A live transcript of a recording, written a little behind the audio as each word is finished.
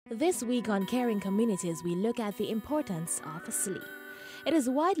This week on Caring Communities, we look at the importance of sleep. It is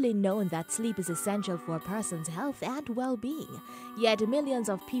widely known that sleep is essential for a person's health and well-being, yet millions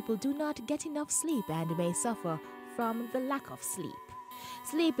of people do not get enough sleep and may suffer from the lack of sleep.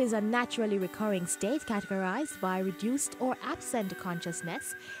 Sleep is a naturally recurring state categorized by reduced or absent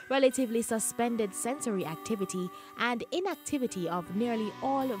consciousness, relatively suspended sensory activity, and inactivity of nearly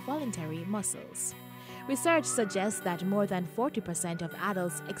all voluntary muscles. Research suggests that more than 40% of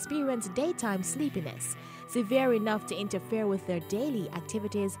adults experience daytime sleepiness, severe enough to interfere with their daily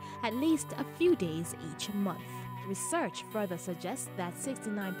activities at least a few days each month. Research further suggests that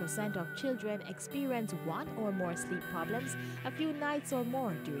 69% of children experience one or more sleep problems a few nights or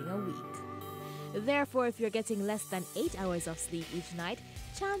more during a week. Therefore, if you're getting less than 8 hours of sleep each night,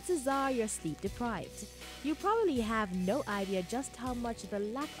 chances are you're sleep deprived. You probably have no idea just how much the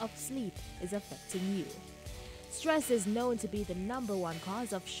lack of sleep is affecting you. Stress is known to be the #1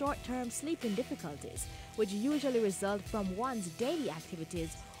 cause of short-term sleeping difficulties, which usually result from one's daily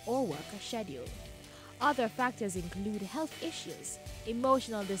activities or work schedule. Other factors include health issues,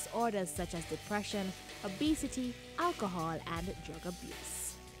 emotional disorders such as depression, obesity, alcohol, and drug abuse.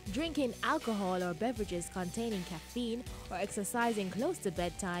 Drinking alcohol or beverages containing caffeine or exercising close to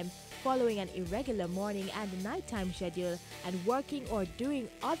bedtime, following an irregular morning and nighttime schedule, and working or doing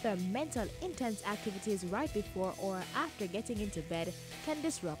other mental intense activities right before or after getting into bed can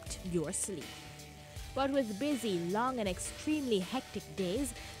disrupt your sleep. But with busy, long, and extremely hectic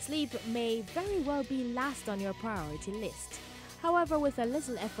days, sleep may very well be last on your priority list. However, with a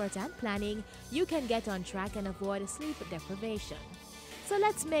little effort and planning, you can get on track and avoid sleep deprivation. So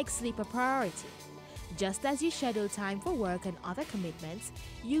let's make sleep a priority. Just as you schedule time for work and other commitments,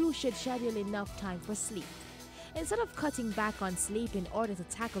 you should schedule enough time for sleep. Instead of cutting back on sleep in order to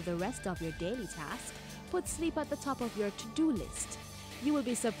tackle the rest of your daily tasks, put sleep at the top of your to-do list. You will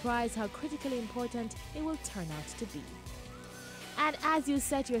be surprised how critically important it will turn out to be. And as you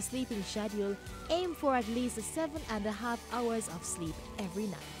set your sleeping schedule, aim for at least 7.5 hours of sleep every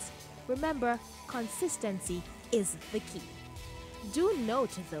night. Remember, consistency is the key. Do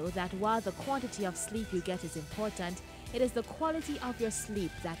note, though, that while the quantity of sleep you get is important, it is the quality of your sleep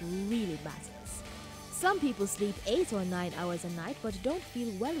that really matters. Some people sleep 8 or 9 hours a night but don't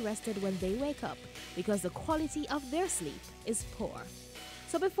feel well rested when they wake up because the quality of their sleep is poor.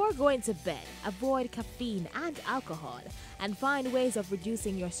 So before going to bed, avoid caffeine and alcohol and find ways of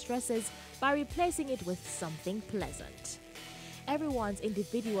reducing your stresses by replacing it with something pleasant. Everyone's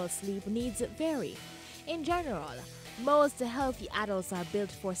individual sleep needs vary. In general, most healthy adults are built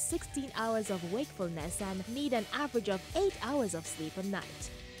for 16 hours of wakefulness and need an average of 8 hours of sleep a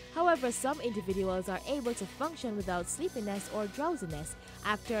night. However, some individuals are able to function without sleepiness or drowsiness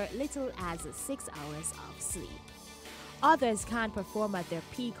after little as 6 hours of sleep. Others can't perform at their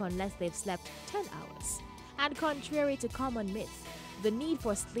peak unless they've slept 10 hours. And contrary to common myth, the need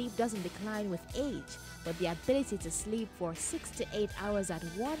for sleep doesn't decline with age, but the ability to sleep for 6 to 8 hours at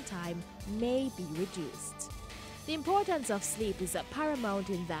one time may be reduced. The importance of sleep is paramount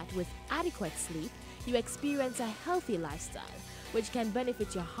in that with adequate sleep, you experience a healthy lifestyle, which can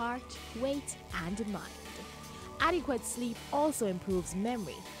benefit your heart, weight, and mind. Adequate sleep also improves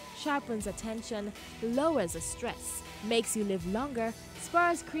memory, sharpens attention, lowers stress, makes you live longer,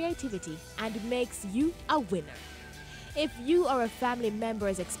 spurs creativity, and makes you a winner. If you or a family member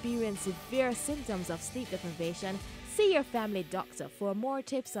has experienced severe symptoms of sleep deprivation, see your family doctor for more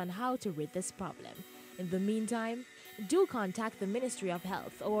tips on how to rid this problem. In the meantime, do contact the Ministry of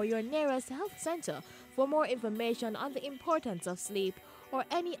Health or your nearest health center for more information on the importance of sleep or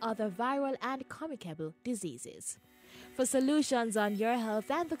any other viral and communicable diseases. For solutions on your health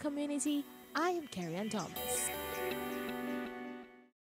and the community, I am Carrie Ann Thomas.